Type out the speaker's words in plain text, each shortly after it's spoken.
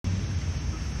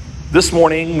This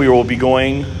morning we will be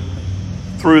going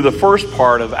through the first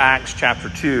part of Acts chapter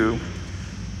 2.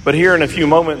 But here in a few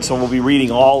moments we'll be reading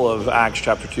all of Acts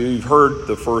chapter 2. You've heard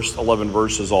the first 11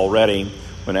 verses already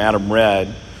when Adam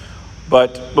read.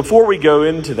 But before we go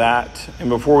into that and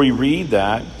before we read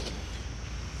that,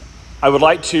 I would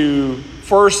like to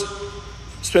first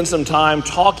spend some time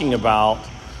talking about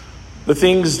the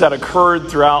things that occurred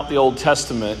throughout the Old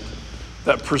Testament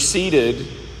that preceded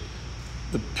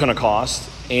the Pentecost,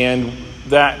 and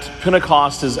that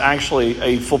Pentecost is actually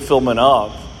a fulfillment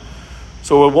of.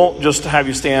 So it won't just have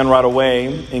you stand right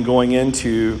away in going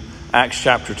into Acts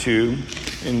chapter 2,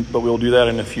 but we'll do that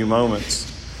in a few moments.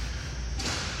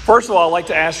 First of all, I'd like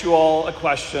to ask you all a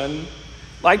question.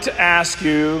 I'd like to ask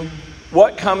you,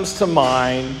 what comes to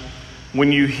mind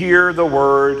when you hear the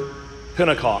word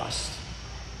Pentecost?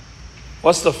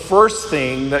 What's the first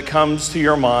thing that comes to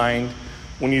your mind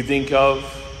when you think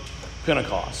of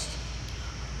Pentecost?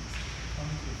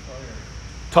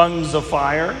 Tongues of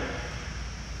fire.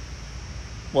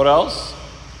 What else?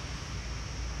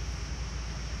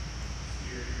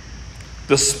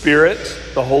 The Spirit,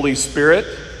 the Holy Spirit.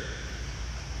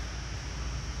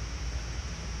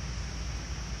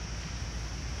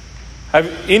 Have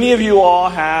any of you all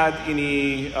had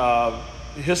any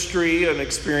history and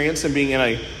experience in being in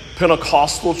a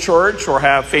Pentecostal church or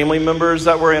have family members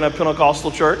that were in a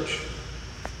Pentecostal church?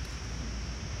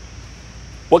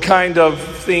 What kind of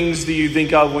things do you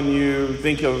think of when you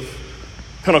think of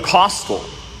Pentecostal?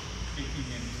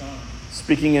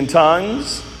 Speaking in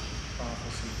tongues.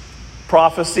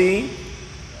 Prophecy.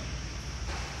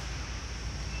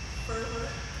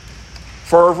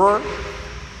 Fervor.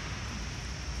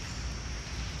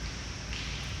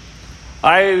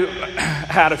 I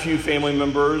had a few family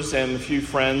members and a few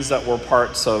friends that were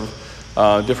parts of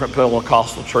different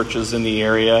Pentecostal churches in the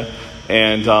area,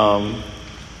 and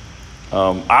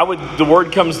the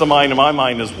word comes to mind in my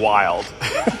mind is wild,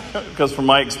 because from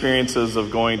my experiences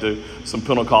of going to some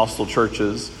Pentecostal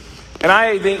churches, and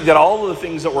I think that all of the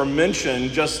things that were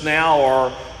mentioned just now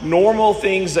are normal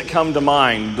things that come to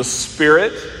mind: the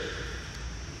Spirit,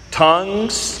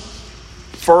 tongues,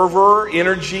 fervor,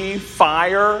 energy,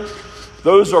 fire.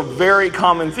 Those are very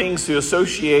common things to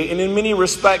associate, and in many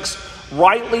respects,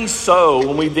 rightly so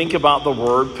when we think about the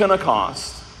word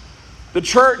Pentecost. The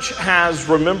church has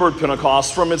remembered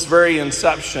Pentecost from its very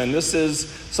inception. This is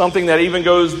something that even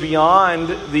goes beyond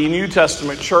the New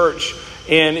Testament church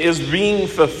and is being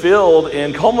fulfilled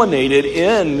and culminated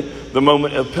in the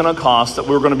moment of Pentecost that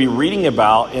we're going to be reading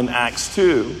about in Acts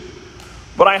 2.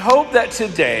 But I hope that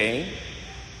today,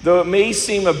 though it may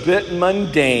seem a bit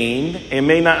mundane and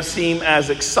may not seem as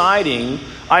exciting,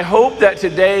 I hope that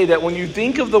today that when you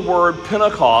think of the word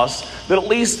Pentecost, that at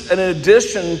least in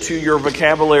addition to your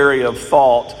vocabulary of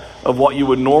thought of what you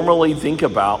would normally think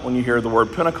about when you hear the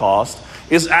word Pentecost,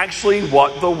 is actually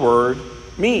what the word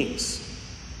means.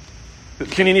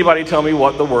 Can anybody tell me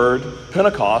what the word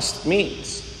Pentecost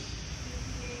means?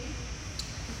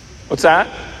 What's that?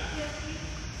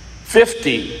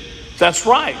 50. That's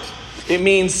right. It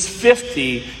means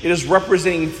 50. It is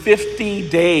representing 50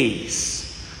 days.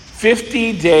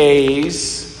 50 days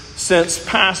since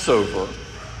Passover.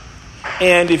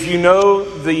 And if you know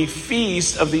the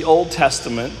feast of the Old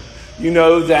Testament, you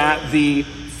know that the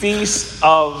Feast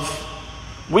of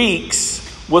Weeks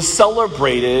was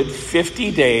celebrated 50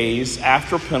 days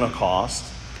after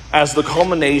Pentecost as the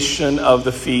culmination of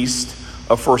the Feast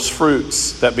of First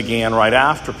Fruits that began right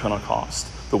after Pentecost,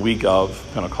 the week of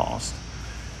Pentecost.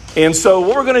 And so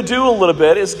what we're going to do a little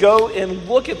bit is go and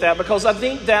look at that, because I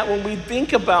think that when we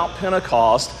think about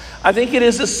Pentecost, I think it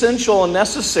is essential and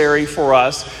necessary for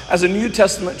us as a New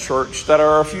Testament church that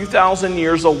are a few thousand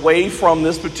years away from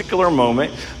this particular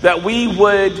moment, that we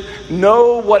would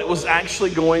know what was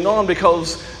actually going on,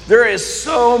 because there is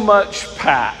so much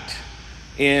packed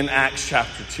in Acts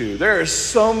chapter 2. There are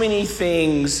so many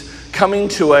things coming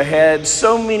to a head,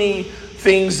 so many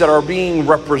things that are being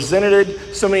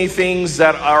represented, so many things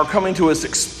that are coming to its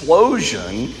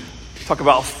explosion. Talk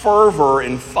about fervor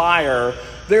and fire.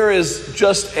 There is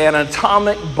just an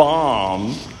atomic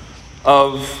bomb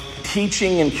of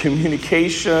teaching and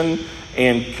communication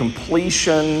and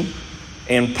completion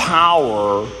and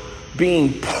power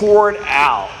being poured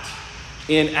out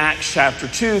in Acts chapter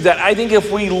 2, that I think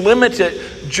if we limit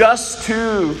it just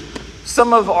to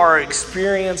some of our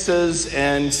experiences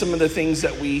and some of the things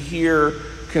that we hear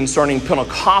concerning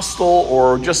Pentecostal,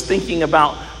 or just thinking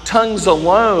about tongues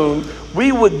alone,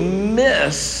 we would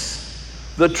miss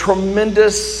the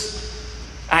tremendous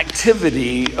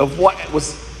activity of what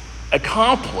was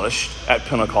accomplished at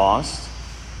Pentecost,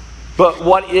 but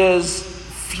what is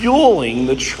fueling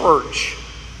the church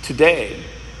today.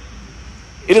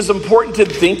 It is important to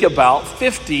think about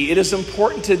 50. It is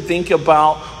important to think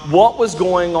about what was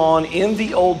going on in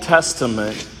the Old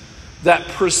Testament that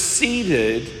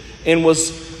preceded and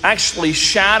was actually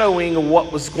shadowing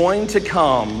what was going to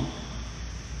come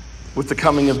with the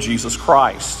coming of Jesus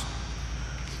Christ.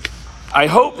 I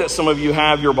hope that some of you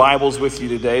have your Bibles with you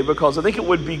today, because I think it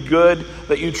would be good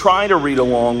that you try to read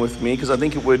along with me, because I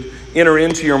think it would enter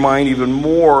into your mind even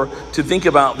more to think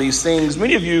about these things.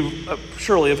 Many of you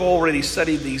surely have already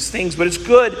studied these things, but it's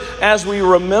good as we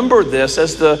remember this,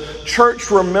 as the church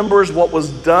remembers what was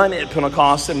done at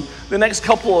Pentecost. And the next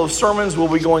couple of sermons will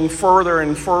be going further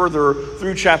and further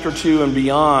through chapter 2 and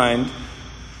beyond.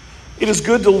 It is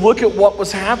good to look at what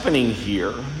was happening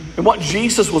here and what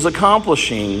Jesus was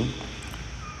accomplishing.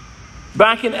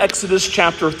 Back in Exodus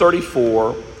chapter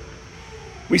 34,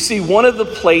 we see one of the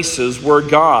places where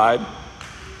God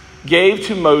gave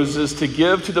to Moses to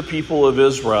give to the people of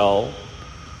Israel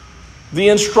the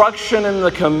instruction and the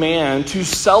command to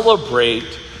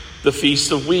celebrate the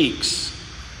Feast of Weeks.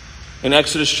 In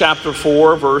Exodus chapter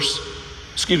 34, verse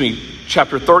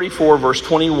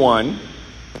 21,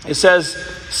 it says,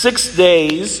 6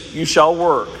 days you shall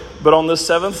work, but on the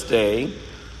seventh day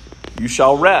you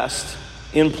shall rest.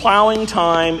 In plowing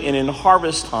time and in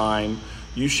harvest time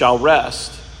you shall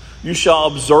rest. You shall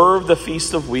observe the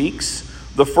Feast of Weeks,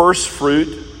 the first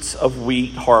fruits of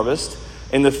wheat harvest,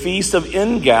 and the feast of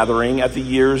ingathering at the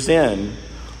year's end.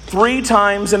 3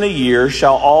 times in a year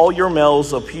shall all your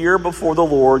males appear before the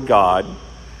Lord God,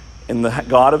 and the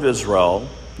God of Israel.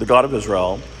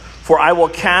 For I will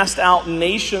cast out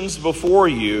nations before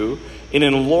you and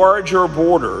enlarge your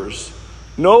borders.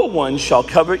 No one shall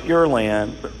covet your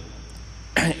land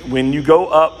when you go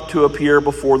up to appear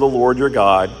before the Lord your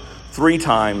God 3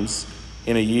 times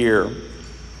in a year.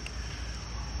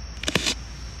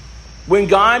 When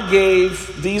God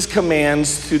gave these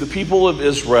commands to the people of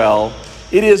Israel,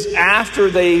 it is after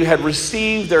they had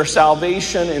received their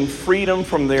salvation and freedom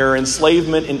from their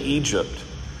enslavement in Egypt.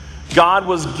 God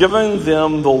was giving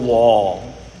them the law.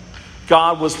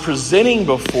 God was presenting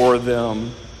before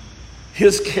them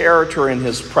his character and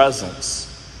his presence.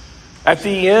 At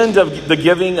the end of the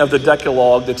giving of the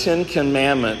Decalogue, the 10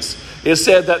 Commandments, it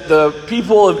said that the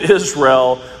people of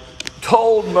Israel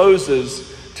told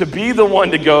Moses to be the one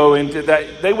to go, and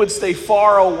that they would stay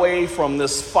far away from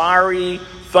this fiery,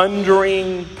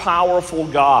 thundering, powerful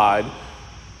God,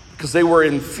 because they were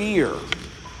in fear,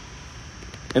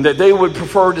 and that they would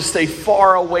prefer to stay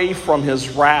far away from his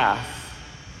wrath.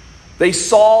 They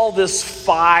saw this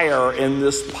fire and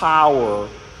this power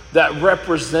that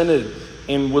represented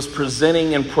and was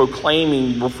presenting and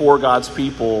proclaiming before God's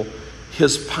people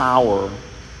his power.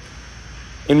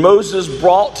 And Moses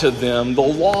brought to them the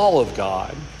law of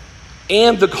God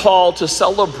and the call to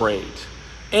celebrate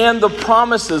and the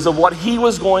promises of what he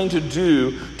was going to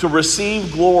do to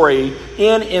receive glory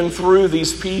in and through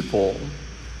these people.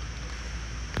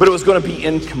 But it was going to be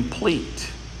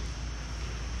incomplete.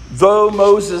 Though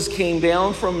Moses came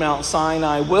down from Mount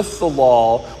Sinai with the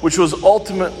law, which was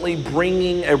ultimately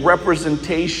bringing a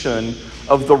representation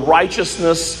of the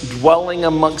righteousness dwelling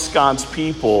amongst God's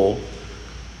people,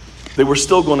 they were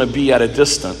still going to be at a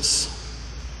distance.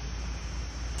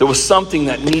 There was something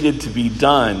that needed to be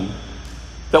done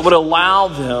that would allow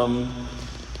them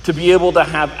to be able to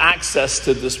have access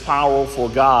to this powerful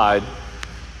God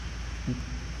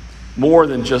more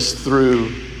than just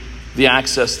through the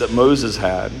access that Moses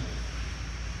had.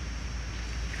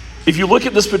 If you look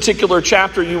at this particular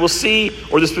chapter, you will see,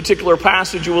 or this particular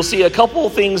passage, you will see a couple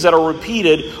of things that are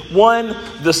repeated. One,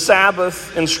 the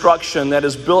Sabbath instruction that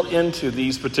is built into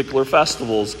these particular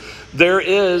festivals. There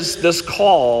is this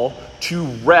call to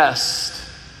rest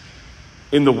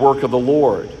in the work of the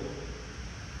Lord.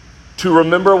 To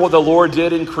remember what the Lord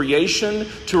did in creation,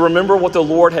 to remember what the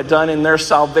Lord had done in their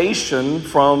salvation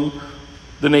from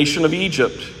the nation of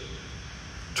Egypt.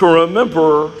 To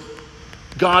remember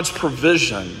God's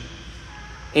provision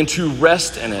and to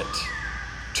rest in it.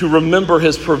 To remember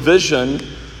his provision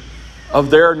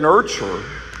of their nurture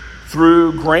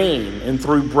through grain and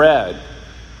through bread,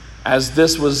 as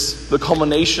this was the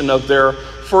culmination of their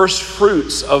first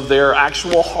fruits of their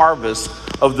actual harvest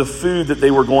of the food that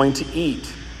they were going to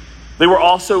eat. They were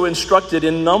also instructed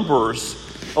in Numbers,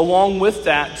 along with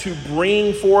that, to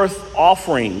bring forth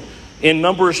offering. In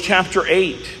Numbers chapter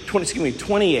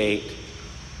 28,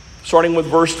 starting with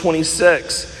verse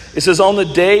 26, it says, "On the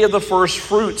day of the first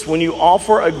fruits, when you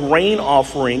offer a grain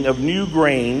offering of new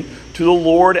grain to the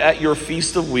Lord at your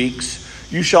Feast of Weeks,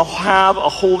 you shall have a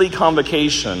holy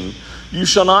convocation. You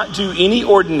shall not do any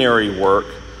ordinary work,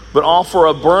 but offer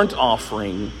a burnt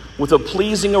offering, with a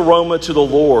pleasing aroma to the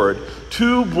Lord,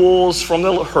 2 bulls from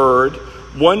the herd,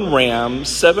 1 ram,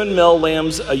 7 male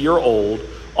lambs a year old,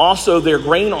 also their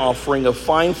grain offering of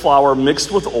fine flour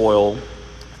mixed with oil,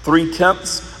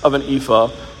 3/10 of an ephah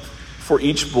for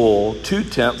each bull,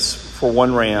 2/10 for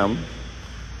 1 ram,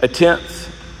 1/10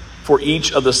 for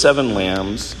each of the 7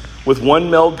 lambs, with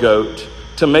 1 male goat,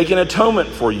 to make an atonement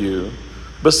for you.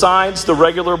 Besides the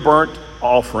regular burnt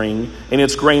offering and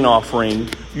its grain offering,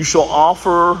 you shall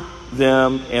offer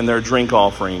them and their drink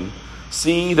offering.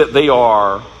 See that they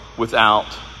are without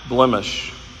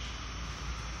blemish.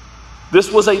 This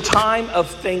was a time of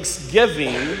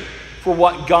thanksgiving for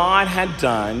what God had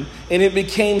done, and it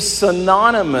became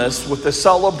synonymous with the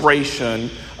celebration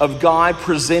of God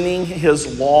presenting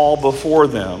his law before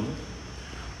them.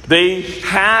 They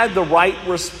had the right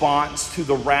response to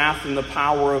the wrath and the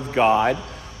power of God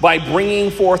by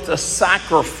bringing forth a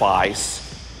sacrifice,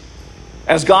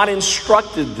 as God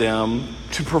instructed them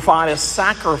to provide a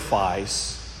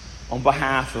sacrifice on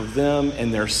behalf of them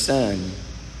and their sin.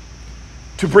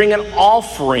 To bring an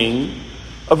offering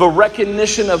of a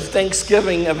recognition of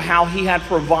thanksgiving of how he had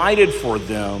provided for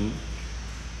them,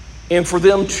 and for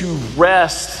them to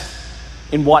rest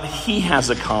in what he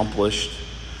has accomplished,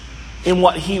 in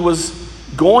what he was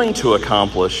going to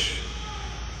accomplish.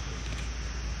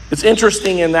 It's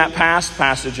interesting in that past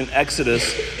passage in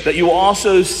Exodus that you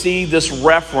also see this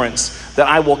reference that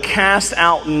I will cast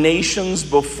out nations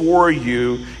before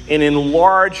you and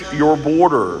enlarge your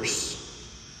borders.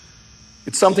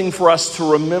 It's something for us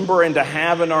to remember and to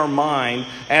have in our mind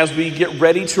as we get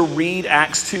ready to read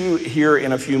Acts 2 here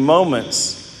in a few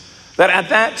moments. That at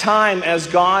that time, as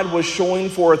God was showing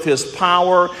forth his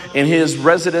power and his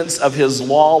residence of his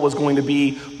law was going to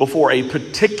be before a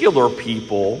particular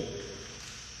people,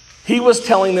 he was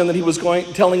telling them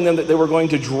that they were going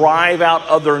to drive out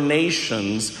other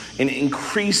nations and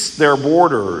increase their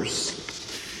borders.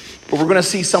 But we're going to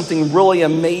see something really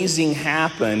amazing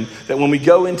happen, that when we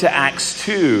go into Acts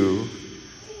 2,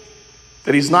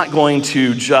 that he's not going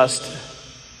to just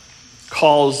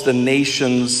cause the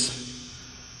nations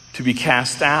to be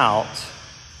cast out.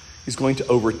 He's going to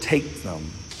overtake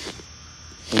them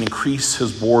and increase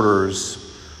his borders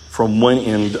from one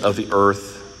end of the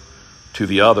earth to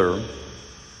the other.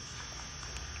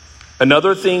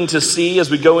 Another thing to see as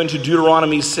we go into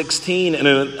Deuteronomy 16 and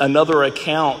another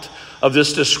account of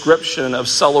this description of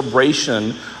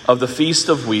celebration of the Feast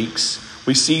of Weeks,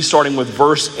 we see starting with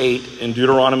verse 8 in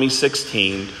Deuteronomy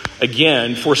 16.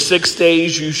 Again, for 6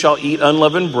 days you shall eat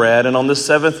unleavened bread, and on the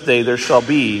 7th day there shall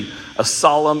be a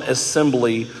solemn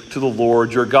assembly to the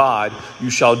Lord your God. You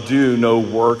shall do no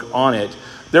work on it.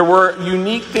 There were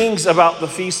unique things about the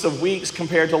Feast of Weeks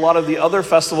compared to a lot of the other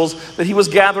festivals, that he was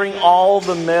gathering all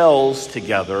the males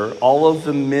together, all of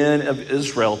the men of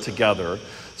Israel together.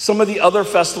 Some of the other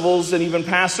festivals and even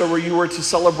Passover you were to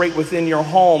celebrate within your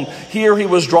home. Here he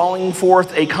was drawing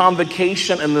forth a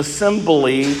convocation and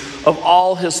assembly of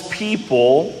all his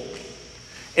people.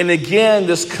 And again,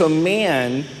 this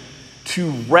command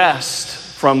to rest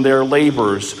from their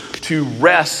labors, to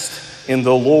rest in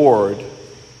the Lord.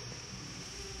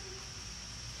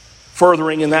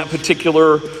 Furthering in that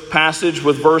particular passage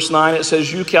with verse 9, it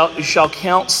says, you shall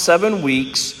count 7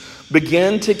 weeks,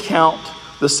 begin to count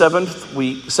the 7th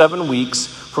week, 7 weeks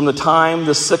from the time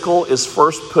the sickle is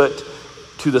first put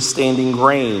to the standing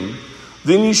grain.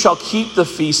 Then you shall keep the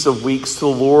Feast of Weeks to the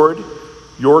Lord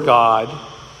your God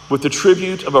with the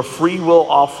tribute of a free will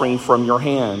offering from your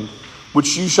hand,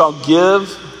 which you shall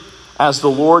give as the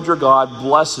Lord your God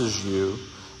blesses you.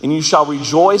 And you shall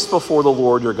rejoice before the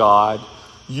Lord your God,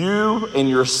 you and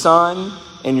your son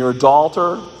and your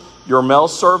daughter, your male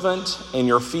servant and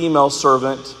your female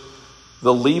servant,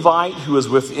 the Levite who is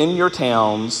within your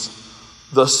towns,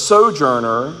 the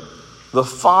sojourner, the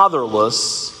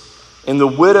fatherless, and the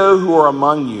widow who are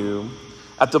among you,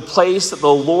 at the place that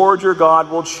the Lord your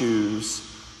God will choose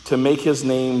to make his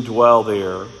name dwell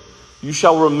there. You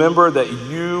shall remember that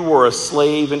you were a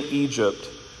slave in Egypt,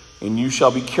 and you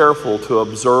shall be careful to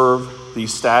observe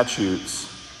these statutes.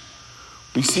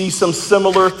 We see some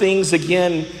similar things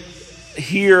again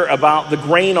here about the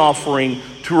grain offering,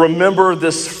 to remember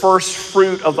this first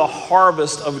fruit of the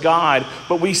harvest of God.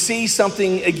 But we see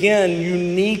something again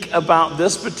unique about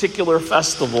this particular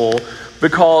festival,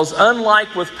 because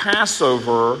unlike with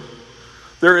Passover,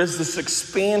 there is this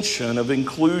expansion of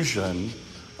inclusion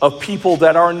of people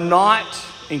that are not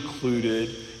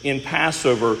included in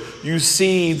Passover. You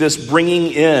see this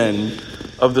bringing in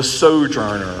of the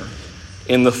sojourner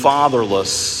and the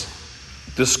fatherless,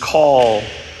 this call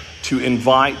to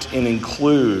invite and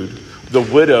include the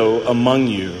widow among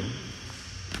you.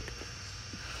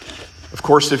 Of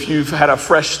course, if you've had a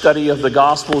fresh study of the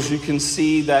Gospels, you can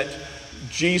see that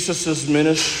Jesus'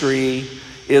 ministry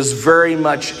is very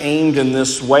much aimed in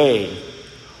this way.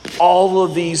 All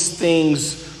of these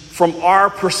things, from our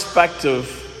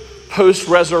perspective,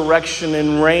 post-resurrection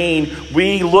and reign,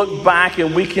 we look back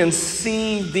and we can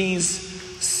see these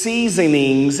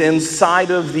seasonings inside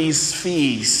of these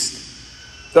feasts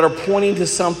that are pointing to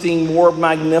something more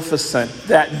magnificent,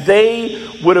 that they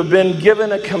would have been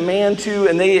given a command to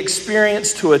and they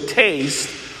experienced to a taste,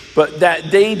 but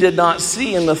that they did not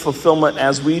see in the fulfillment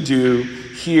as we do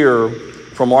here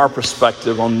from our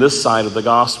perspective on this side of the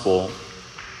gospel.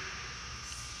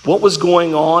 What was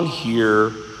going on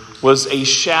here was a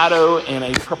shadow and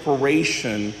a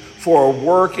preparation for a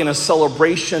work and a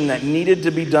celebration that needed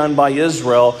to be done by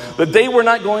Israel, that they were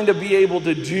not going to be able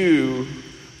to do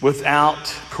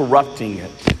without corrupting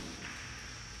it.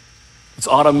 It's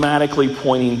automatically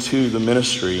pointing to the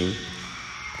ministry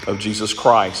of Jesus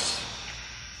Christ.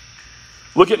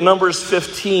 Look at Numbers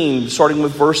 15, starting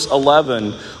with verse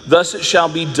 11. Thus it shall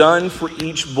be done for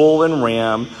each bull and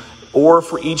ram, or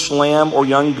for each lamb or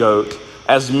young goat,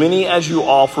 as many as you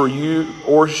offer you,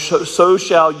 or so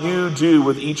shall you do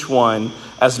with each one,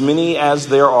 as many as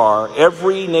there are.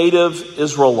 Every native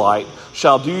Israelite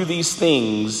shall do these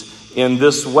things in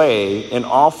this way, in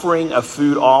offering a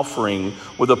food offering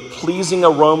with a pleasing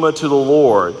aroma to the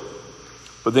Lord.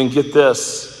 But then get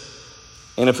this.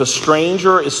 And if a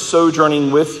stranger is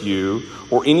sojourning with you,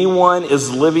 or anyone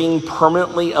is living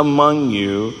permanently among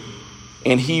you,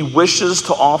 and he wishes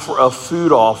to offer a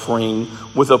food offering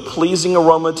with a pleasing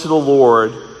aroma to the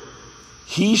Lord,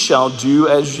 he shall do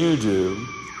as you do.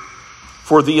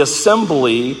 For the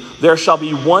assembly, there shall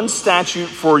be one statute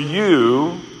for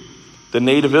you, the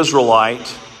native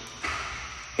Israelite,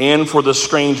 and for the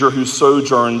stranger who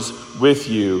sojourns with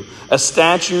you, a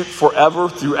statute forever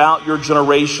throughout your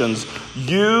generations.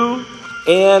 You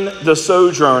and the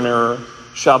sojourner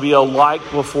shall be alike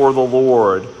before the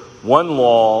Lord. One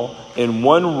law and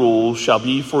one rule shall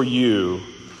be for you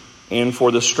and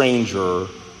for the stranger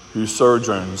who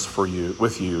sojourns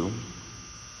with you.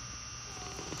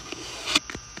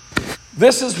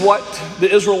 This is what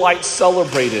the Israelites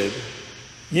celebrated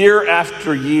year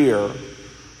after year,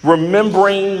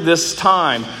 remembering this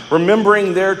time,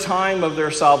 remembering their time of their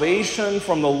salvation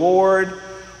from the Lord,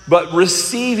 but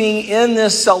receiving in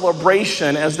this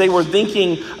celebration, as they were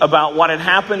thinking about what had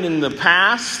happened in the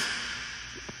past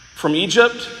from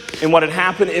Egypt and what had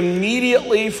happened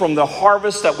immediately from the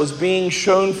harvest that was being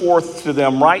shown forth to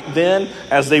them right then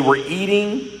as they were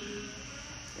eating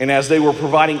and as they were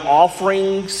providing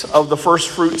offerings of the first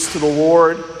fruits to the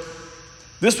Lord.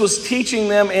 This was teaching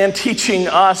them and teaching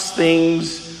us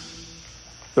things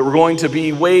that were going to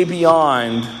be way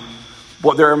beyond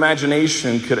what their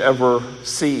imagination could ever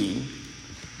see.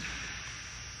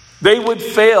 They would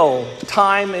fail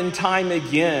time and time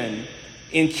again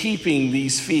in keeping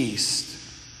these feasts.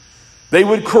 They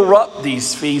would corrupt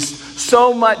these feasts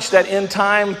so much that in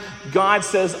time, God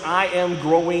says, I am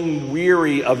growing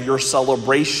weary of your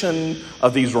celebration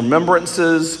of these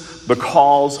remembrances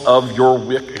because of your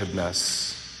wickedness.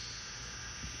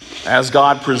 As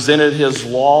God presented his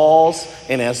laws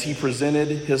and as he presented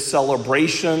his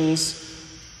celebrations,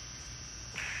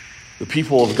 the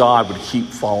people of God would keep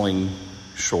falling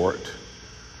short.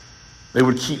 They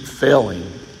would keep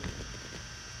failing.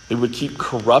 They would keep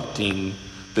corrupting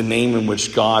the name in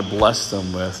which God blessed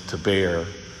them with to bear,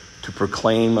 to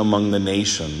proclaim among the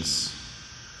nations.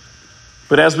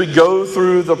 But as we go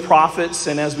through the prophets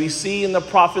and as we see in the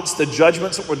prophets the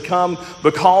judgments that would come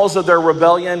because of their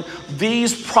rebellion,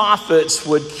 these prophets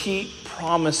would keep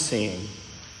promising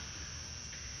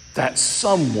that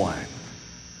someone,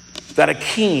 that a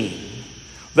king,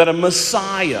 that a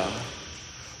Messiah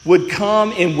would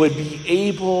come and would be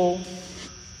able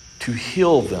to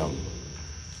heal them,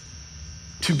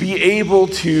 to be able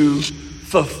to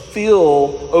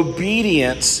fulfill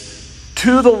obedience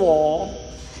to the law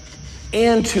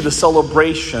and to the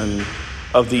celebration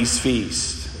of these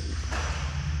feasts.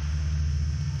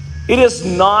 It is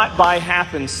not by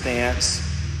happenstance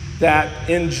that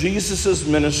in Jesus'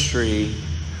 ministry,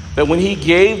 that when he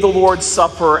gave the Lord's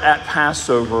Supper at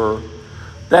Passover,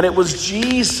 that it was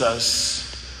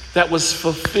Jesus that was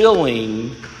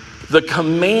fulfilling the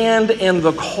command and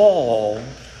the call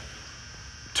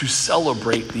to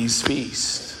celebrate these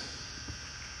feasts.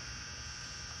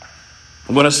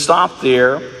 I'm going to stop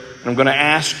there, and I'm going to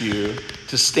ask you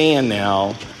to stand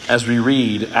now as we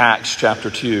read Acts chapter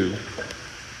 2.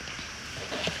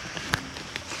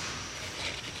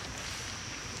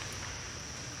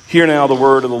 Hear now the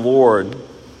word of the Lord.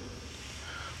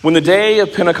 When the day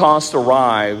of Pentecost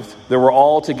arrived, they were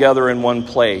all together in one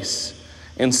place.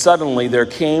 And suddenly there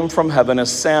came from heaven a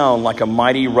sound like a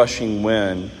mighty rushing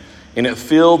wind, and it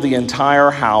filled the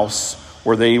entire house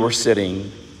where they were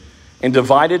sitting. And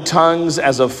divided tongues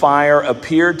as of fire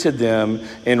appeared to them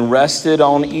and rested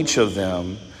on each of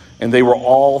them. And they were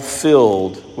all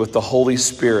filled with the Holy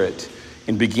Spirit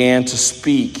and began to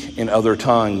speak in other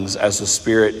tongues as the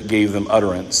Spirit gave them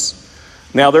utterance.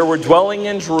 Now there were dwelling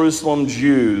in Jerusalem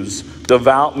Jews,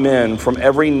 devout men from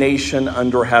every nation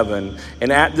under heaven.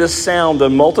 And at this sound the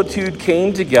multitude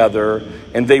came together,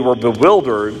 and they were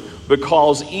bewildered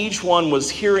because each one was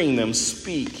hearing them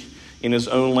speak in his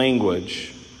own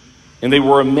language. And they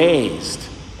were amazed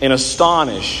and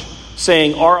astonished,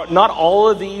 saying, "Are not all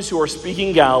of these who are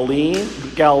speaking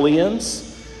Galileans?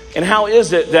 And how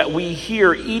is it that we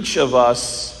hear each of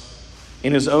us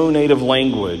in his own native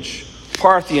language?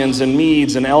 Parthians and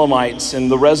Medes and Elamites and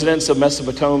the residents of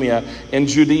Mesopotamia and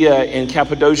Judea and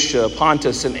Cappadocia,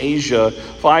 Pontus and Asia,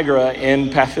 Phrygia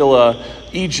and Pamphylia,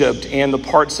 Egypt and the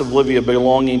parts of Libya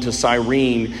belonging to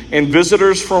Cyrene, and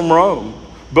visitors from Rome,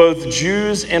 both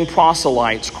Jews and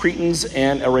proselytes, Cretans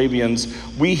and Arabians.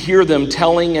 We hear them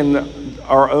telling in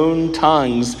our own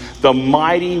tongues the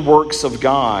mighty works of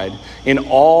God." And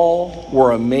all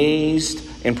were amazed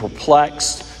and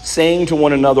perplexed, saying to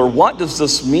one another, "What does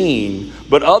this mean?"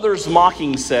 But others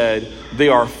mocking said, "They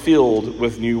are filled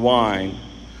with new wine."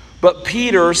 But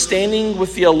Peter, standing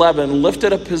with the 11,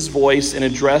 lifted up his voice and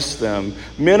addressed them,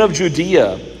 "Men of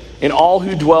Judea, and all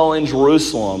who dwell in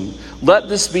Jerusalem, let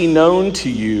this be known to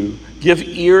you. Give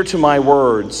ear to my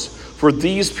words, for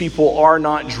these people are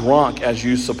not drunk as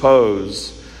you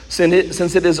suppose,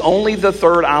 since it is only the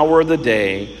third hour of the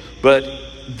day. But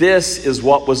this is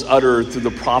what was uttered through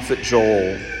the prophet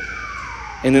Joel.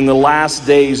 And in the last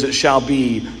days it shall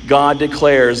be, God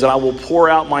declares, that I will pour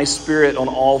out my Spirit on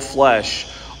all flesh.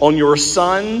 On your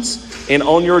sons and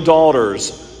on your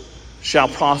daughters shall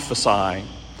prophesy,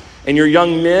 and your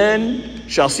young men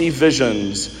shall see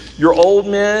visions. Your old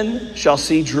men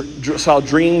shall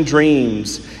dream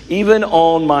dreams, even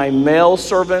on my male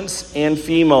servants and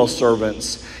female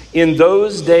servants. In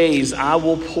those days I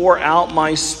will pour out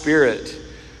my Spirit,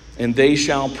 and they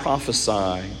shall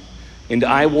prophesy. And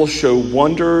I will show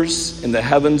wonders in the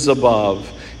heavens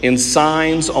above, and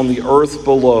signs on the earth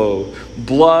below,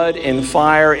 blood and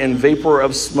fire and vapor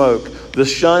of smoke. The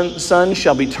sun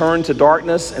shall be turned to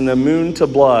darkness and the moon to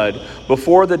blood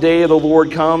before the day of the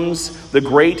Lord comes, the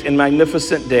great and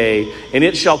magnificent day. And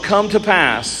it shall come to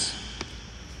pass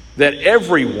that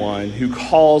everyone who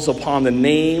calls upon the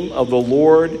name of the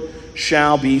Lord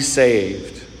shall be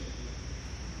saved.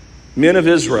 Men of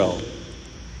Israel,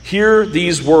 hear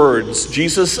these words.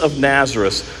 Jesus of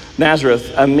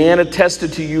Nazareth, a man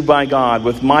attested to you by God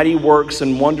with mighty works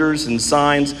and wonders and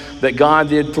signs that God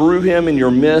did through him in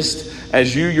your midst,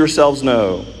 as you yourselves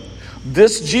know.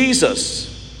 This Jesus,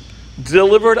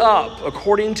 delivered up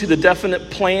according to the definite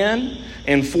plan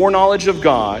and foreknowledge of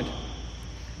God,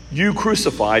 you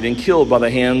crucified and killed by the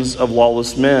hands of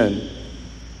lawless men.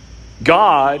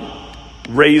 God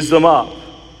raised them up,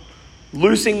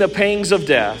 loosing the pangs of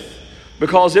death,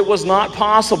 because it was not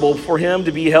possible for him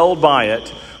to be held by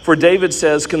it. For David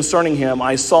says concerning him,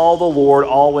 I saw the Lord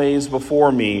always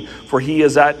before me, for he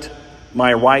is at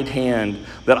my right hand,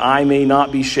 that I may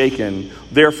not be shaken.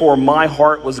 Therefore my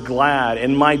heart was glad,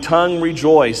 and my tongue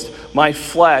rejoiced. My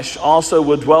flesh also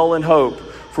will dwell in hope,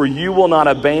 for you will not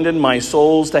abandon my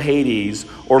souls to Hades,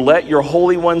 or let your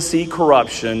Holy One see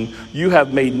corruption. You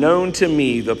have made known to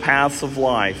me the paths of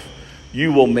life.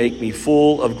 You will make me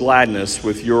full of gladness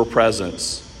with your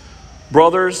presence.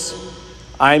 Brothers,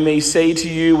 I may say to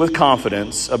you with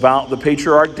confidence about the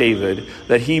patriarch David,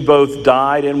 that he both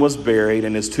died and was buried,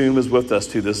 and his tomb is with us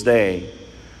to this day.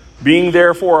 Being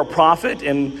therefore a prophet,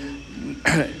 and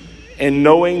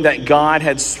knowing that God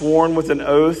had sworn with an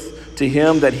oath to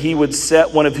him that he would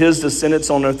set one of his descendants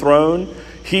on the throne,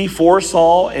 he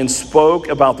foresaw and spoke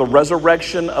about the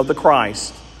resurrection of the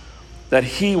Christ, that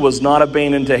he was not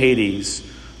abandoned to Hades,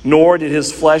 nor did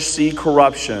his flesh see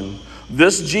corruption.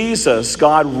 This Jesus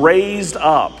God raised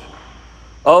up,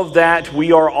 of that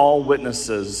we are all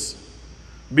witnesses.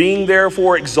 Being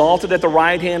therefore exalted at the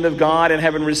right hand of God, and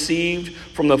having received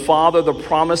from the Father the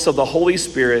promise of the Holy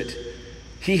Spirit,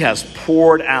 he has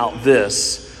poured out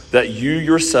this that you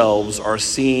yourselves are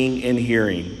seeing and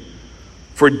hearing.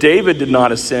 For David did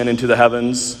not ascend into the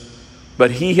heavens,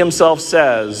 but he himself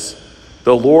says,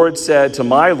 the Lord said to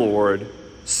my Lord,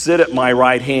 sit at my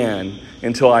right hand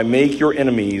until I make your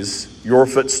enemies your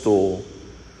footstool.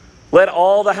 Let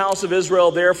all the house of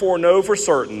Israel therefore know for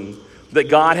certain that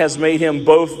God has made him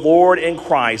both Lord and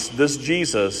Christ, this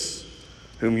Jesus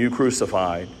whom you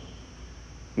crucified."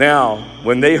 Now,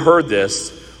 when they heard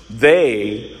this,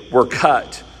 they were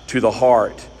cut to the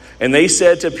heart. And they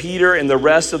said to Peter and the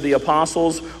rest of the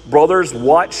apostles, "Brothers,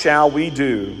 what shall we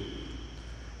do?"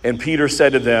 And Peter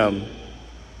said to them,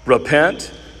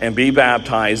 "Repent and be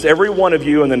baptized, every one of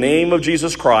you, in the name of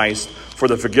Jesus Christ, for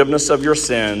the forgiveness of your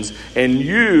sins, and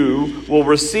you will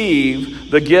receive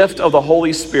the gift of the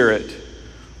Holy Spirit.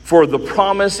 For the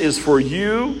promise is for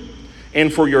you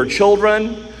and for your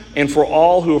children and for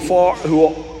all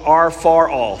who are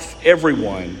far off,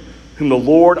 everyone whom the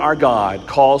Lord our God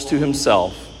calls to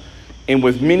himself." And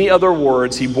with many other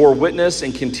words he bore witness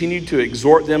and continued to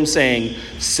exhort them, saying,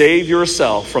 "Save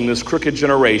yourself from this crooked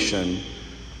generation."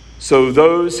 So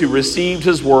those who received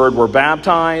his word were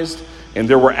baptized, and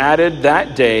there were added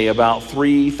that day about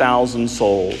 3,000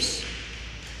 souls.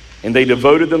 And they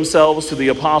devoted themselves to the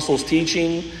apostles'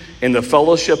 teaching and the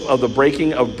fellowship of the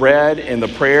breaking of bread and the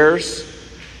prayers.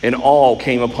 And all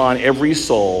came upon every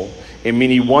soul, and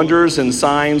many wonders and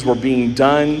signs were being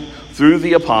done through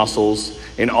the apostles.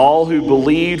 And all who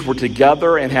believed were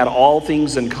together and had all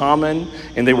things in common,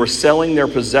 and they were selling their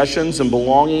possessions and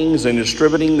belongings and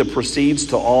distributing the proceeds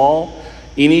to all,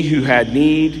 any who had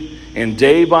need. And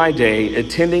day by day,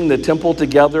 attending the temple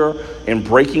together and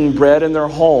breaking bread in their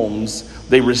homes,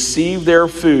 they received their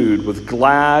food with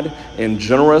glad and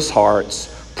generous hearts,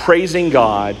 praising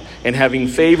God and having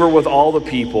favor with all the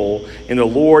people. And the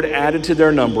Lord added to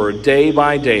their number day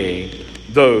by day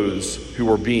those who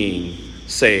were being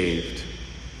saved.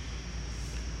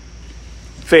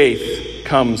 Faith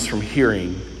comes from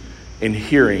hearing, and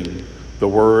hearing the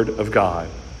word of God.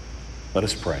 Let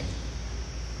us pray.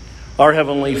 Our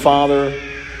Heavenly Father,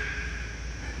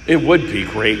 it would be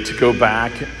great to go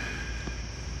back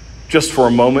just for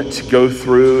a moment, to go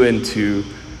through and to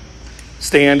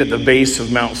stand at the base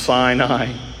of Mount Sinai,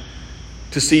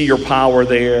 to see your power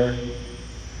there.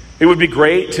 It would be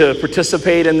great to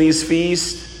participate in these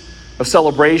feasts of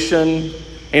celebration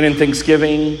and in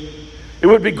Thanksgiving. It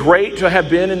would be great to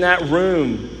have been in that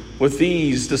room with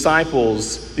these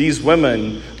disciples, these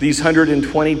women, these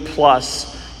 120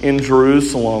 plus in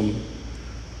Jerusalem,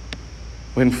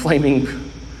 when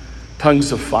flaming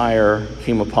tongues of fire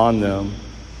came upon them.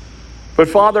 But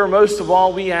Father, most of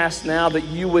all, we ask now that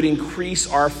you would increase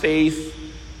our faith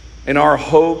and our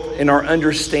hope and our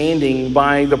understanding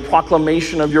by the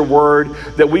proclamation of your word,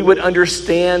 that we would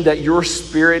understand that your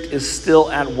Spirit is still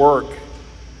at work,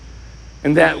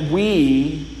 and that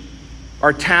we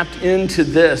are tapped into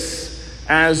this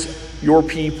as your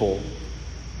people.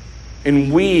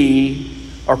 And we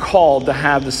are called to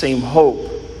have the same hope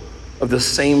of the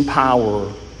same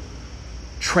power,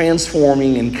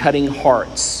 transforming and cutting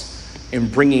hearts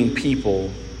and bringing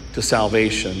people to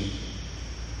salvation.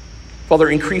 Father,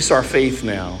 increase our faith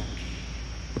now.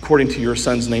 According to your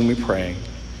Son's name we pray.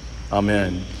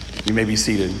 Amen. You may be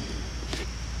seated.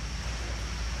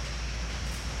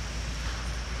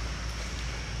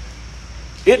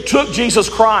 It took Jesus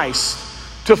Christ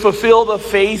to fulfill the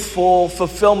faithful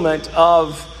fulfillment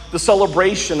of the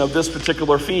celebration of this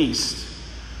particular feast.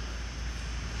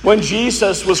 When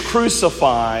Jesus was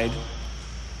crucified,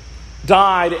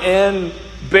 died, and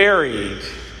buried,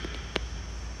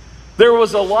 there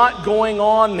was a lot going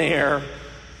on there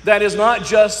that is not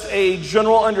just a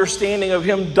general understanding of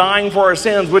him dying for our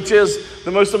sins, which is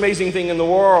the most amazing thing in the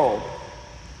world.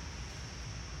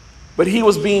 But he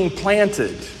was being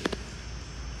planted.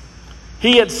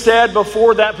 He had said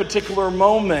before that particular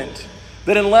moment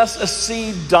that unless a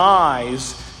seed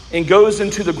dies and goes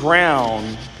into the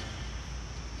ground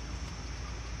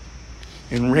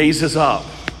and raises up,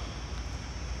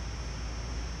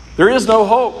 there is no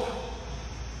hope.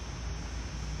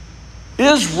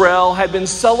 Israel had been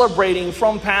celebrating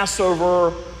from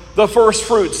Passover the first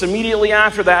fruits. Immediately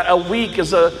after that, a week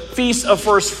is a feast of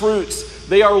first fruits.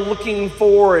 They are looking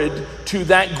forward to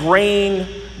that grain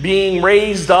being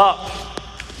raised up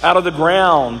out of the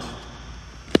ground.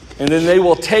 And then they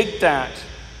will take that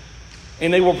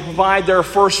and they will provide their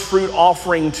first fruit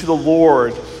offering to the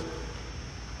Lord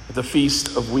at the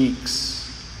Feast of Weeks.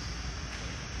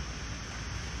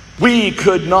 We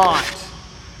could not,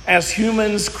 as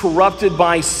humans corrupted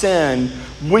by sin,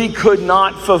 we could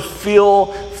not fulfill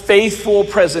faithful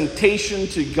presentation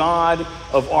to God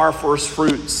of our first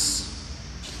fruits.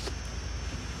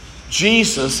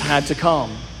 Jesus had to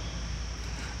come.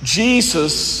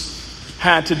 Jesus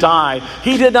had to die.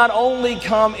 He did not only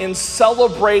come and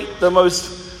celebrate the most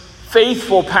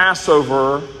faithful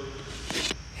Passover,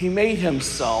 he made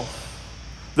himself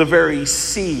the very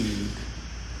seed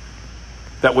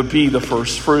that would be the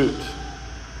first fruit.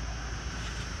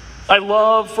 I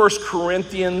love 1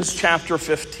 Corinthians chapter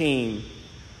 15.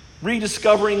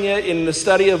 Rediscovering it in the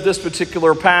study of this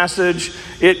particular passage,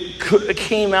 it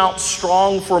came out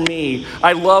strong for me.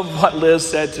 I love what Liz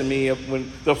said to me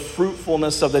when the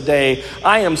fruitfulness of the day.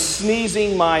 I am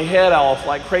sneezing my head off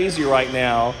like crazy right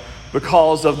now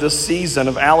because of this season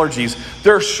of allergies.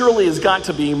 There surely has got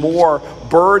to be more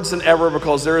birds than ever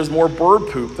because there is more bird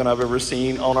poop than I've ever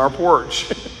seen on our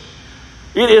porch.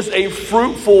 It is a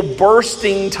fruitful,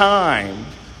 bursting time.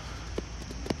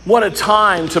 What a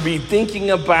time to be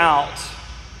thinking about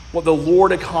what the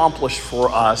Lord accomplished for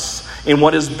us and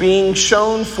what is being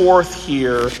shown forth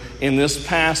here in this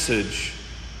passage.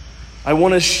 I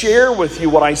want to share with you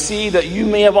what I see that you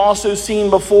may have also seen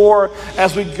before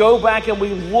as we go back and we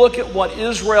look at what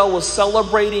Israel was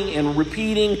celebrating and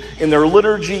repeating in their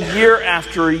liturgy year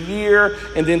after year,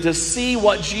 and then to see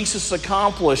what Jesus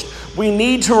accomplished. We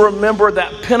need to remember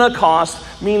that Pentecost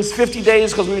means 50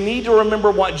 days because we need to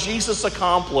remember what Jesus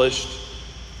accomplished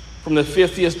from the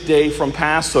 50th day from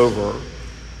Passover.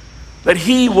 That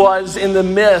he was in the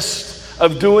midst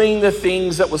of doing the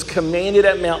things that was commanded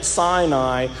at Mount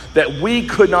Sinai that we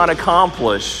could not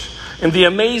accomplish. And the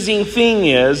amazing thing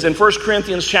is, in 1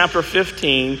 Corinthians chapter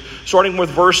 15, starting with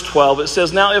verse 12, it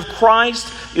says, "Now if Christ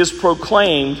is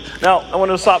proclaimed..." Now, I want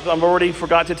to stop. I've already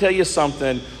forgot to tell you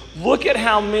something. Look at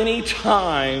how many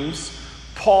times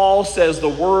Paul says the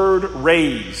word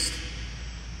raised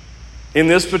in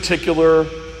this particular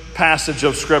passage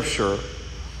of Scripture.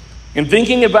 And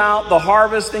thinking about the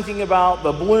harvest, thinking about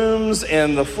the blooms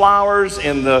and the flowers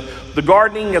and the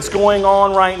gardening that's going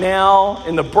on right now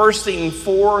and the bursting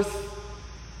forth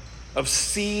of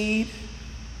seed.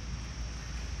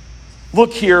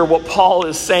 Look here what Paul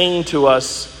is saying to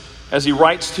us as he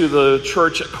writes to the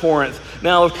church at Corinth.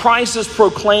 "Now, if Christ is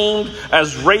proclaimed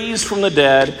as raised from the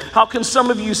dead, how can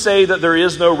some of you say that there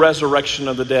is no resurrection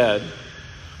of the dead?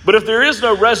 But if there is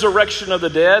no resurrection of the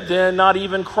dead, then not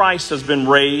even Christ has been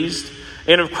raised.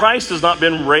 And if Christ has not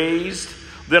been raised,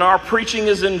 then our preaching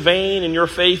is in vain and your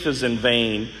faith is in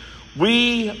vain.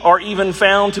 We are even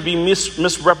found to be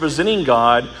misrepresenting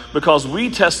God because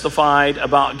we testified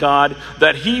about God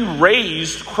that he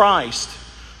raised Christ,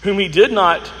 whom he did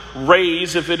not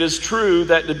raise, if it is true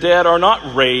that the dead are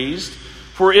not raised.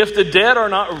 For if the dead are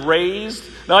not raised,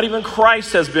 not even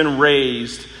Christ has been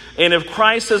raised. And if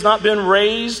Christ has not been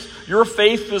raised, your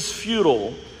faith is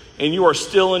futile, and you are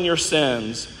still in your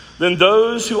sins. Then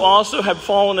those who also have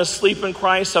fallen asleep in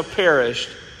Christ have perished.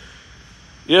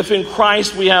 If in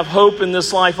Christ we have hope in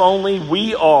this life only,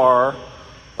 we are,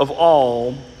 of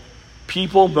all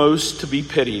people, most to be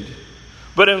pitied.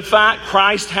 But in fact,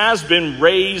 Christ has been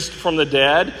raised from the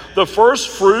dead, the first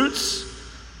fruits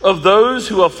of those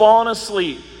who have fallen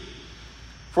asleep.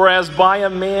 For as by a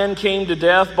man came to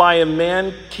death, by a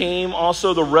man came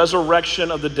also the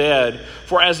resurrection of the dead.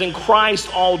 For as in Christ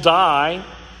all die,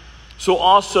 so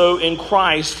also in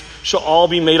Christ shall all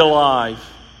be made alive.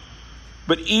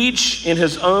 But each in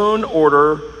his own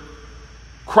order,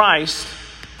 Christ,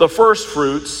 the first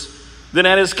fruits, then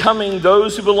at his coming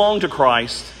those who belong to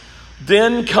Christ.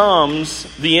 Then comes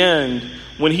the end,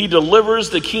 when he delivers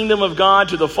the kingdom of God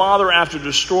to the Father after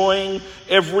destroying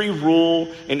every rule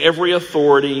and every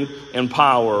authority and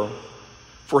power.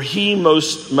 For he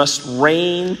must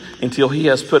reign until he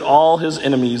has put all his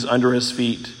enemies under his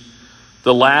feet.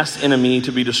 The last enemy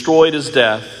to be destroyed is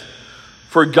death.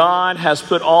 For God has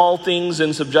put all things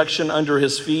in subjection under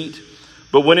his feet.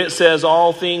 But when it says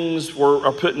all things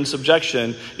are put in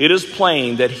subjection, it is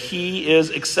plain that he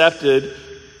is accepted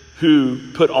who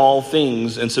put all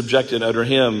things and subjected under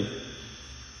him.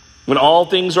 When all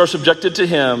things are subjected to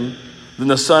him, then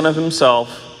the Son of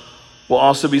himself will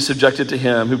also be subjected to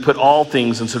him who put all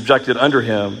things and subjected under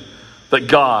him, that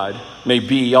God may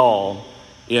be all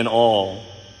in all."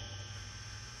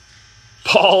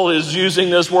 Paul is using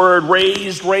this word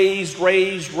raised.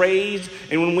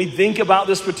 And when we think about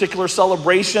this particular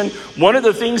celebration, one of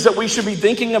the things that we should be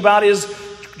thinking about is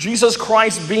Jesus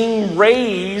Christ being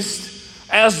raised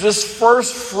as this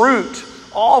first fruit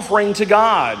offering to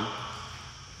God.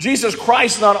 Jesus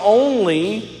Christ not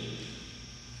only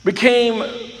became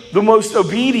the most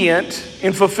obedient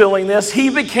in fulfilling this, he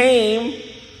became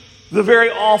the very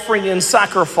offering and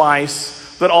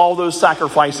sacrifice that all those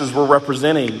sacrifices were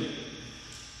representing.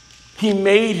 He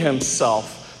made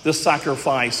himself the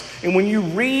sacrifice. And when you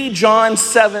read John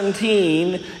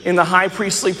 17 in the high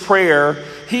priestly prayer,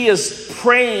 he is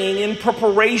praying in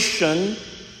preparation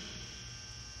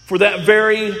for that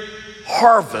very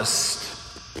harvest,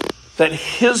 that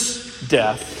his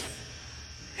death,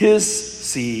 his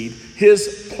seed,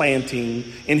 his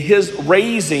planting, and his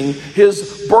raising,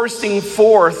 his bursting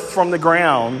forth from the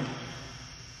ground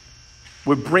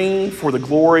would bring for the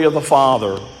glory of the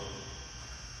Father,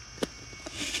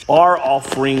 our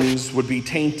offerings would be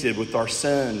tainted with our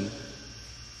sin.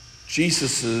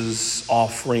 Jesus'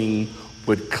 offering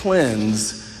would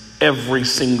cleanse every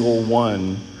single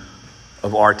one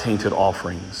of our tainted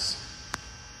offerings.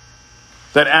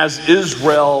 That as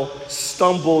Israel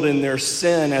stumbled in their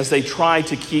sin as they tried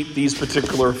to keep these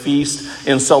particular feasts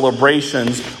and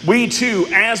celebrations, we too,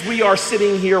 as we are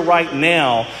sitting here right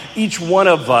now, each one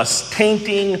of us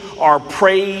tainting our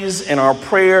praise and our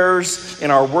prayers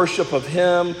and our worship of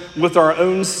Him with our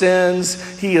own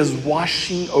sins, He is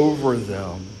washing over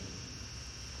them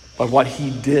by what He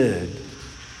did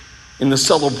in the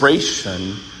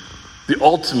celebration, the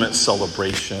ultimate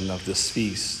celebration of this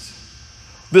feast.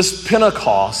 This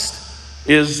Pentecost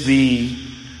is the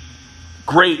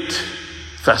great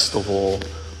festival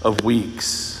of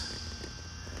weeks.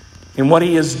 And what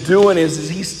He is doing is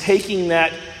He's taking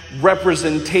that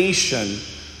representation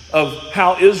of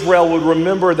how Israel would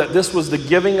remember that this was the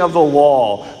giving of the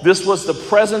law. This was the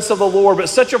presence of the Lord, but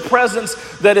such a presence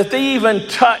that if they even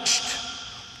touched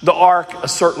the ark a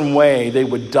certain way, they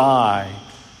would die.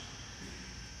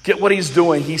 Get what He's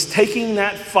doing. He's taking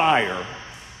that fire.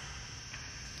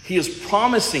 He is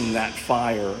promising that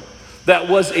fire that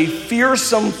was a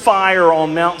fearsome fire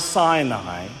on Mount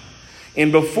Sinai.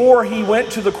 And before He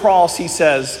went to the cross, He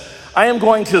says, I am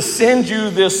going to send you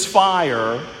this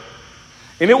fire,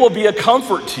 and it will be a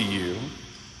comfort to you.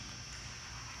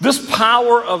 This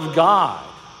power of God,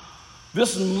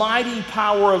 this mighty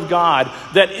power of God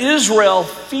that Israel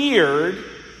feared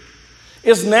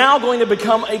is now going to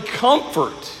become a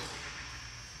comfort.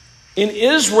 And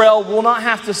Israel will not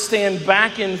have to stand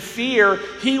back in fear.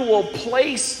 He will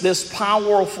place this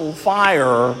powerful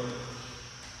fire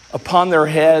upon their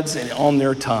heads and on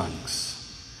their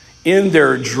tongues, in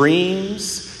their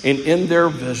dreams and in their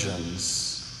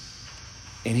visions.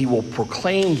 And He will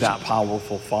proclaim that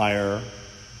powerful fire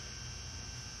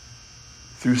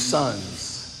through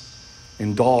sons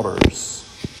and daughters,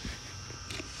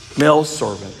 male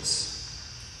servants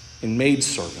and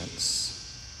maidservants,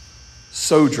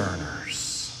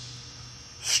 sojourners,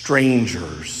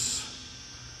 strangers,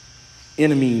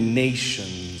 enemy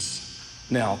nations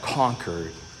now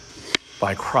conquered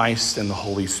by Christ and the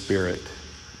Holy Spirit,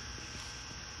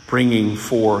 bringing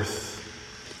forth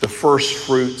the first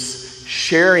fruits,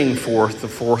 sharing forth the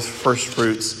first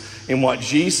fruits in what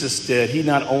Jesus did. He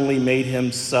not only made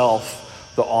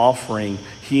Himself the offering,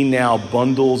 He now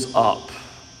bundles up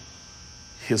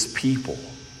His people.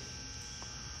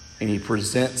 And He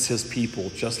presents His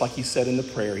people, just like He said in the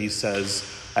prayer. He says,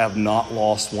 I have not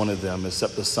lost one of them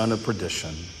except the son of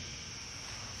perdition,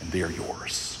 and they are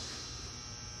yours.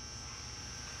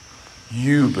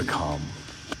 You become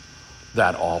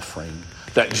that offering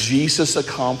that Jesus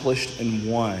accomplished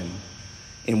and won.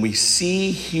 And we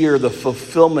see here the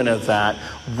fulfillment of that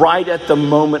right at the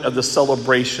moment of the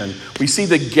celebration. We see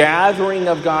the gathering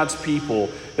of God's people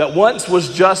that once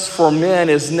was just for men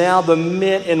is now the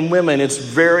men and women. It's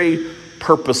very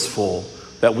purposeful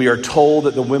that we are told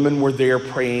that the women were there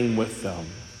praying with them.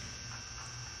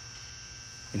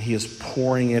 And He is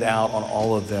pouring it out on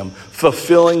all of them,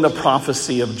 fulfilling the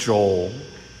prophecy of Joel.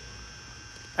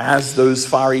 As those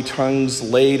fiery tongues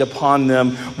laid upon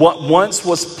them, what once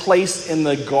was placed in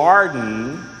the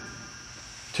garden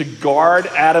to guard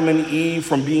Adam and Eve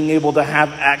from being able to have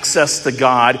access to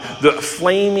God, the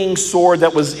flaming sword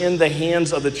that was in the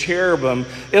hands of the cherubim,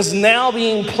 is now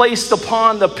being placed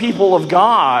upon the people of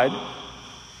God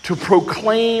to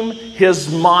proclaim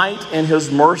His might and His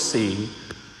mercy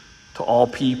to all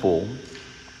people.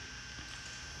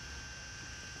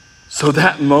 So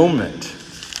that moment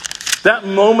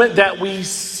that we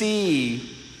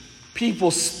see people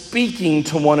speaking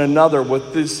to one another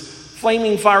with these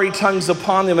flaming fiery tongues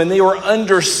upon them, and they were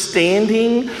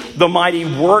understanding the mighty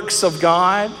works of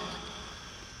God,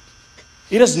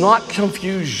 it is not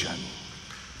confusion.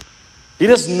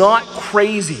 It is not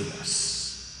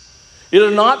craziness. It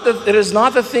is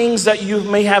not the things that you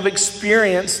may have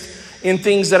experienced in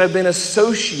things that have been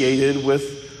associated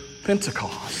with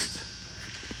Pentecost.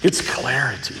 It's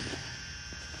clarity.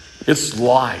 It's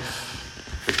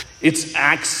life. It's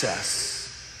access.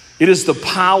 It is the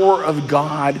power of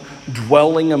God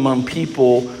dwelling among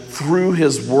people through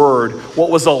His word.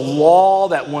 What was a law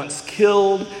that once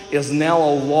killed is now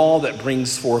a law that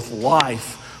brings forth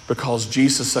life because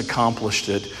Jesus accomplished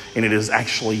it, and it is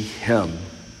actually Him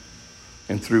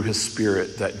and through His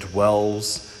Spirit that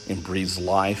dwells and breathes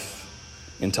life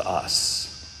into us.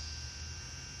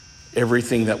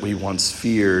 Everything that we once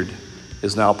feared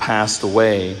is now passed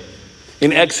away.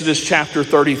 In Exodus chapter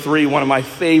 33, one of my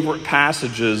favorite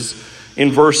passages,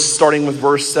 starting with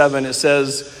verse 7, it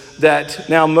says that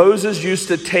now Moses used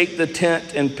to take the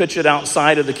tent and pitch it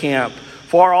outside of the camp,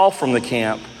 far off from the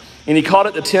camp. And he called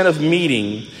it the tent of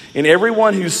meeting. And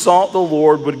everyone who sought the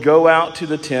Lord would go out to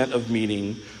the tent of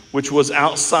meeting, which was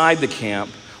outside the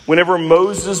camp. Whenever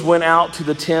Moses went out to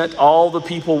the tent, all the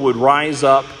people would rise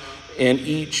up, and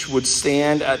each would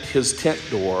stand at his tent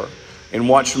door and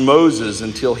watch Moses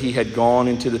until he had gone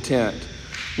into the tent.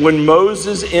 When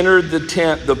Moses entered the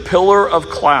tent, the pillar of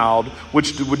cloud,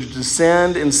 which would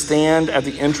descend and stand at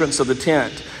the entrance of the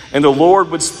tent, and the Lord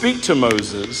would speak to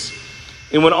Moses.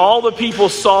 And when all the people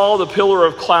saw the pillar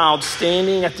of cloud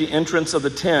standing at the entrance of the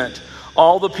tent,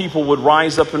 all the people would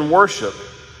rise up and worship,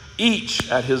 each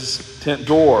at his tent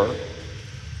door.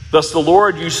 Thus the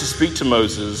Lord used to speak to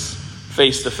Moses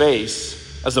face to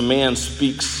face, as a man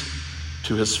speaks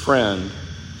to his friend.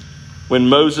 When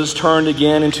Moses turned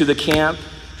again into the camp,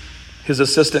 his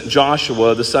assistant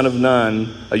Joshua, the son of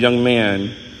Nun, a young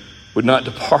man, would not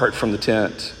depart from the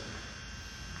tent.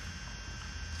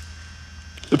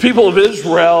 The people of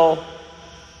Israel,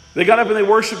 they got up and they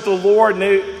worshiped the Lord,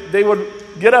 and they would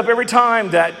get up every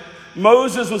time that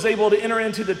Moses was able to enter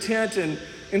into the tent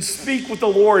and speak with the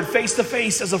Lord face to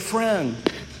face as a friend.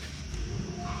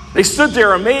 They stood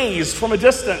there amazed from a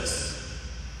distance,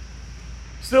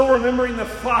 still remembering the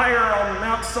fire on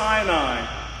Mount Sinai,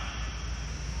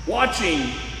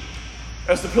 watching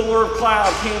as the pillar of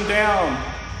cloud came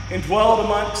down and dwelled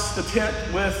amongst the tent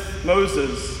with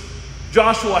Moses.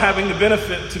 Joshua having the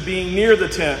benefit to being near the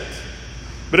tent,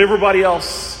 but everybody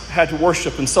else had to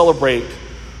worship and celebrate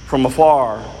from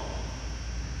afar.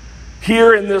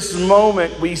 Here in this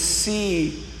moment, we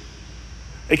see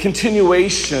a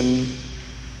continuation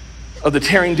of the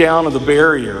tearing down of the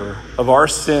barrier of our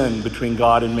sin between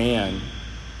God and man.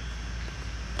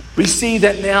 We see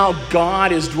that now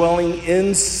God is dwelling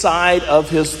inside of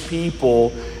his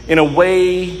people in a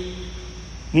way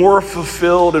more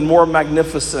fulfilled and more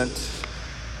magnificent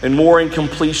and more in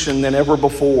completion than ever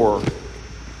before.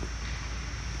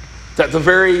 That the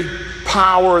very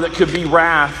power that could be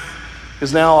wrath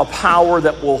is now a power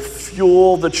that will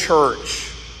fuel the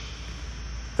church,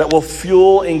 that will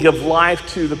fuel and give life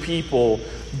to the people.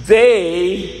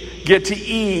 They get to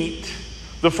eat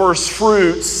the first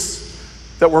fruits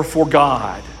that were for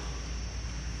God,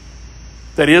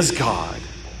 that is God.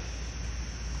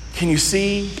 Can you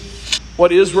see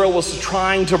what Israel was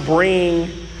trying to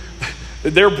bring?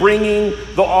 They're bringing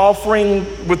the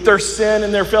offering with their sin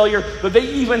and their failure, but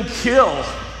they even kill.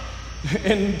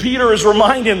 And Peter is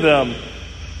reminding them,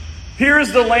 here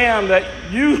is the lamb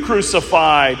that you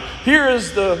crucified. Here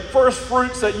is the first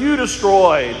fruits that you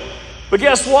destroyed. But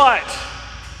guess what?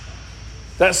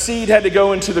 That seed had to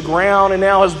go into the ground and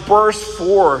now has burst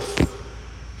forth.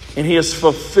 And he has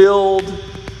fulfilled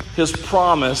his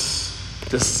promise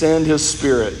to send his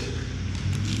Spirit.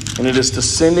 And it is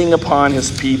descending upon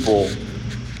his people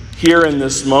here in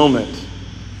this moment.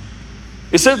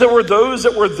 It said there were those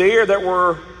that were there that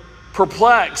were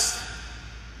perplexed.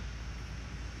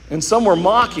 And some were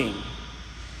mocking.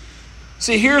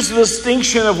 See, here's the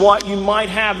distinction of what you might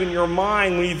have in your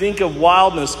mind when you think of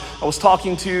wildness. I was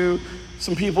talking to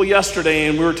some people yesterday,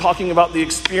 and we were talking about the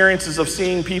experiences of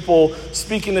seeing people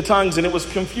speak in the tongues, and it was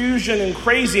confusion and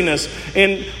craziness.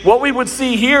 And what we would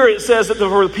see here, it says that there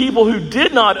were people who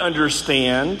did not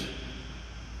understand.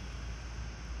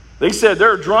 They said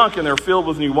they're drunk and they're filled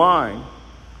with new wine.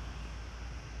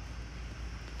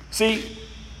 See,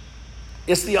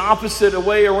 it's the opposite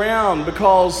way around,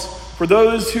 because for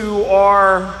those who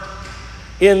are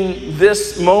in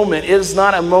this moment, it is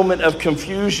not a moment of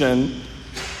confusion.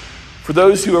 For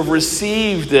those who have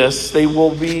received this, they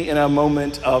will be in a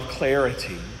moment of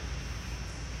clarity.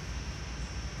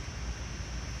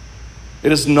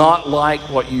 It is not like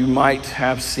what you might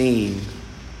have seen.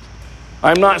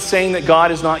 I'm not saying that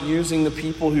God is not using the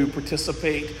people who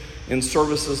participate in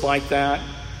services like that.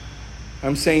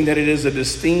 I'm saying that it is a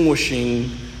distinguishing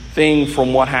thing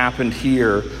from what happened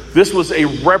here. This was a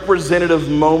representative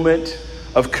moment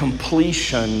of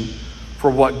completion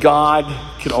for what God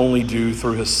could only do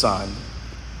through his Son.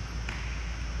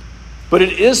 But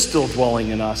it is still dwelling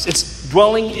in us. It's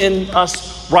dwelling in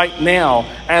us right now.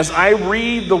 As I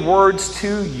read the words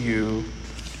to you,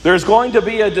 there's going to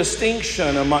be a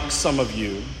distinction amongst some of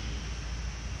you.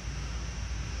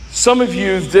 Some of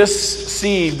you, this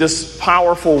seed, this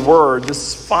powerful word,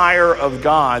 this fire of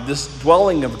God, this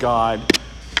dwelling of God,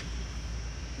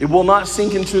 it will not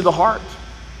sink into the heart.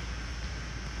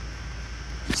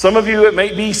 Some of you, it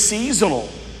may be seasonal,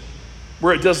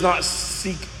 where it does not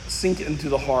sink into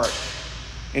the heart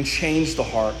and change the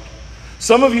heart.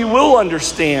 Some of you will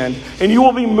understand, and you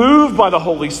will be moved by the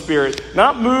Holy Spirit,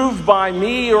 not moved by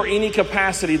me or any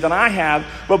capacity that I have,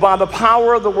 but by the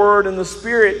power of the Word and the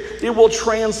Spirit. It will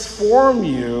transform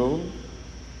you,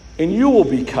 and you will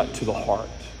be cut to the heart.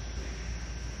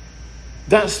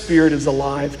 That Spirit is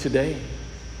alive today.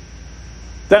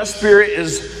 That Spirit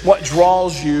is what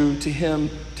draws you to Him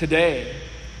today.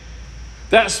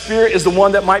 That Spirit is the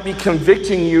one that might be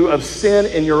convicting you of sin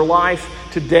in your life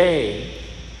today.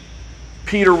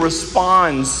 Peter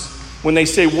responds when they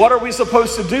say, what are we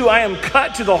supposed to do? I am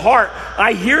cut to the heart.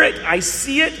 I hear it. I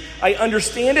see it. I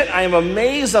understand it. I am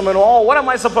amazed. I'm in awe. What am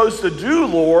I supposed to do,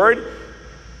 Lord?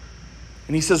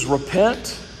 And he says,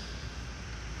 repent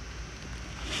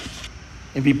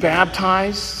and be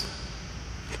baptized.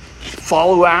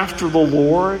 Follow after the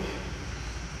Lord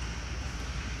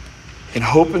and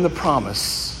hope in the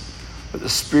promise that the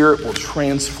Spirit will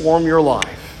transform your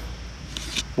life,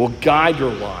 will guide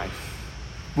your life,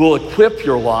 will equip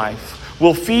your life,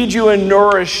 will feed you and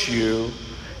nourish you,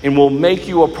 and will make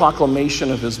you a proclamation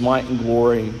of His might and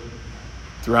glory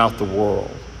throughout the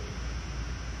world.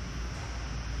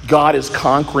 God is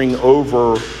conquering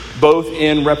over both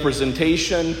in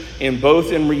representation and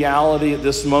both in reality at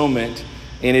this moment,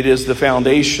 and it is the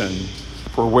foundation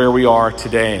for where we are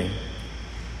today.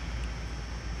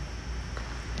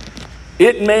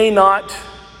 It may not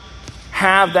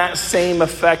have that same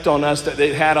effect on us that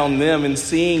it had on them in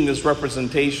seeing this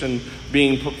representation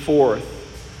being put forth.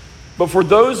 But for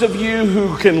those of you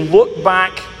who can look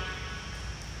back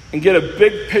and get a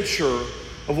big picture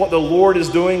of what the Lord is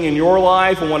doing in your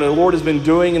life and what the Lord has been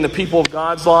doing in the people of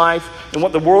God's life and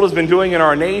what the world has been doing in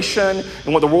our nation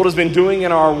and what the world has been doing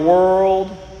in our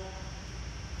world,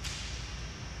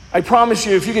 I promise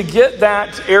you, if you could get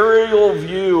that aerial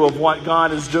view of what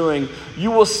God is doing, you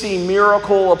will see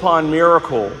miracle upon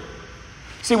miracle.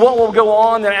 See, what will go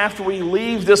on then after we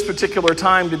leave this particular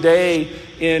time today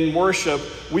in worship,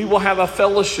 we will have a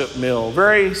fellowship meal,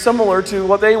 very similar to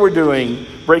what they were doing,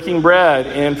 breaking bread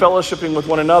and fellowshipping with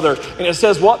one another. And it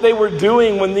says what they were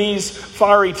doing when these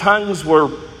fiery tongues were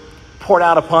poured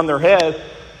out upon their head,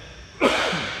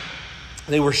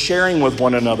 they were sharing with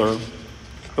one another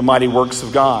the mighty works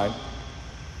of God.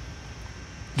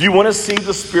 Do you want to see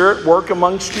the Spirit work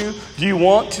amongst you? Do you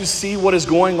want to see what is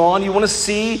going on? Do you want to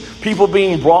see people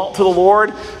being brought to the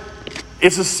Lord?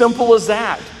 It's as simple as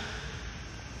that.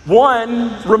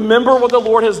 One, remember what the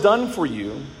Lord has done for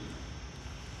you.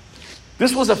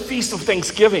 This was a feast of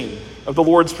thanksgiving of the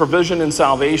Lord's provision and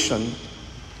salvation.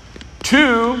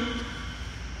 Two,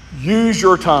 use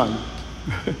your tongue.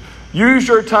 Use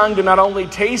your tongue to not only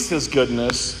taste His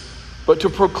goodness, but to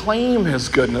proclaim His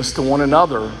goodness to one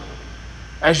another.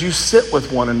 As you sit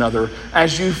with one another,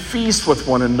 as you feast with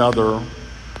one another,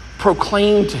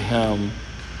 proclaim to Him,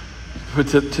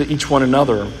 to each one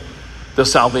another, the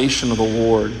salvation of the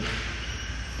Lord.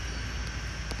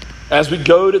 As we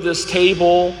go to this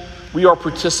table, we are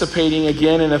participating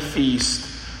again in a feast.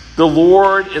 The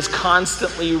Lord is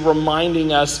constantly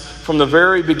reminding us from the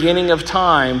very beginning of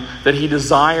time that He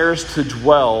desires to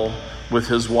dwell with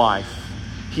His wife.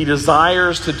 He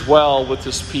desires to dwell with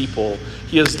His people.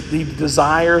 He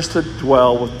desires to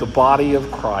dwell with the body of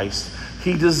Christ.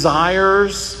 He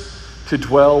desires to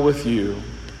dwell with you.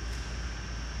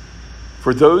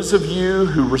 For those of you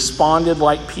who responded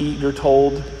like Peter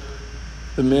told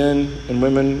the men and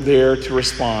women there to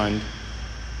respond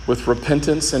with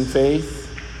repentance and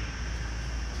faith,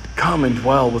 come and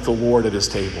dwell with the Lord at His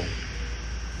table.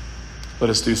 Let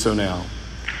us do so now.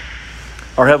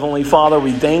 Our Heavenly Father,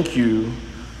 we thank You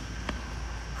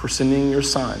for sending Your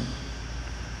Son.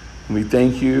 And we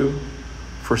thank You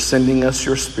for sending us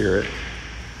Your Spirit.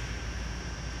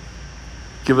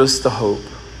 Give us the hope.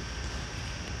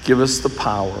 Give us the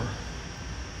power.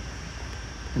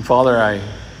 And Father, I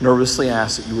nervously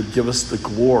ask that You would give us the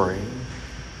glory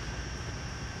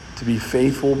to be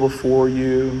faithful before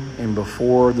You and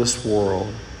before this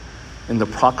world in the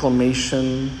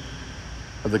proclamation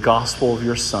of the gospel of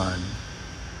Your Son.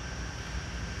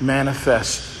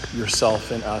 Manifest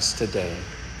Yourself in us today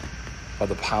by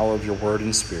the power of Your word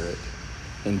and Spirit.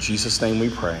 In Jesus' name we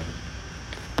pray.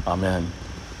 Amen.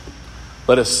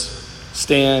 Let us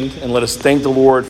stand and let us thank the Lord